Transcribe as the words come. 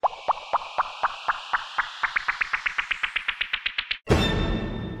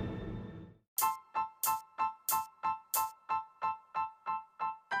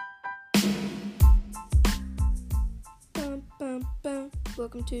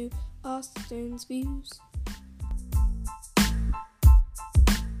welcome to Austin's Views.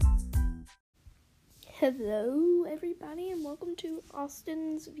 Hello everybody and welcome to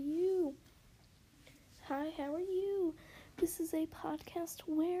Austin's View. Hi, how are you? This is a podcast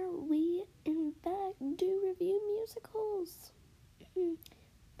where we in fact do review musicals.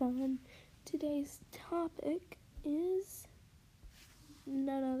 Fun. Today's topic is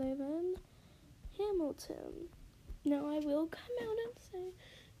none other than Hamilton. Now, I will come out and say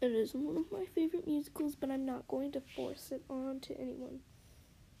it is one of my favorite musicals, but I'm not going to force it on to anyone.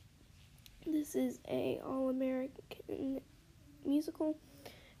 This is a all-American musical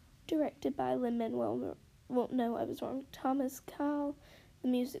directed by Thomas Cowell. The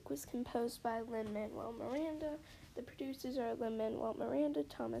music was composed by Lin-Manuel Miranda. The producers are Lin-Manuel Miranda,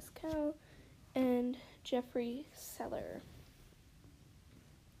 Thomas Cowell, and Jeffrey Seller.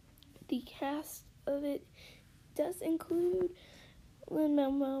 The cast of it does include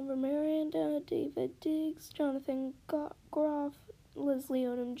Lin-Manuel Miranda, David Diggs, Jonathan Groff, Leslie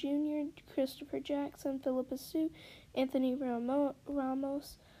Odom Jr., Christopher Jackson, Philippa Sue, Anthony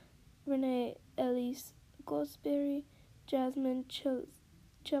Ramos, Renee Elise Goldsberry, Jasmine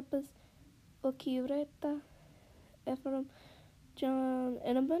Chupas, Okiureta, Ephraim John,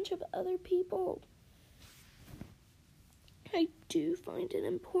 and a bunch of other people. I do find it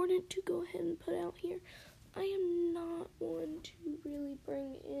important to go ahead and put out here, I am not one to really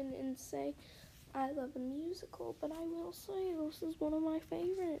bring in and say I love a musical, but I will say this is one of my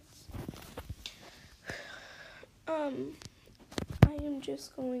favorites. I am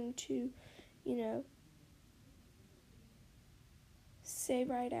just going to, say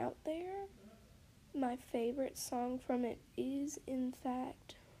right out there, my favorite song from it is, in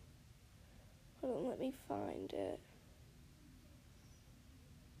fact, hold on, let me find it.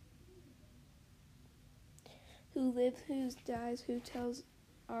 Who lives, who dies, who tells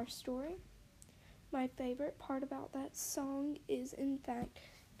our story. My favorite part about that song is, in fact,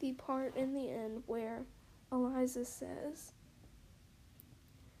 the part in the end where Eliza says,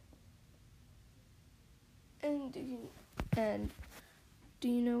 And do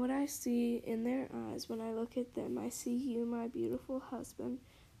you know what I see in their eyes when I look at them? I see you, my beautiful husband.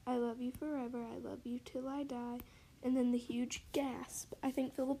 I love you forever. I love you till I die. And then the huge gasp. I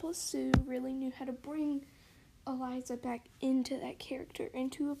think Philippa Sue really knew how to bring Eliza back into that character,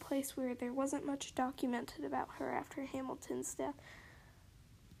 into a place where there wasn't much documented about her after Hamilton's death.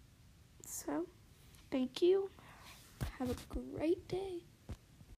 So, thank you. Have a great day.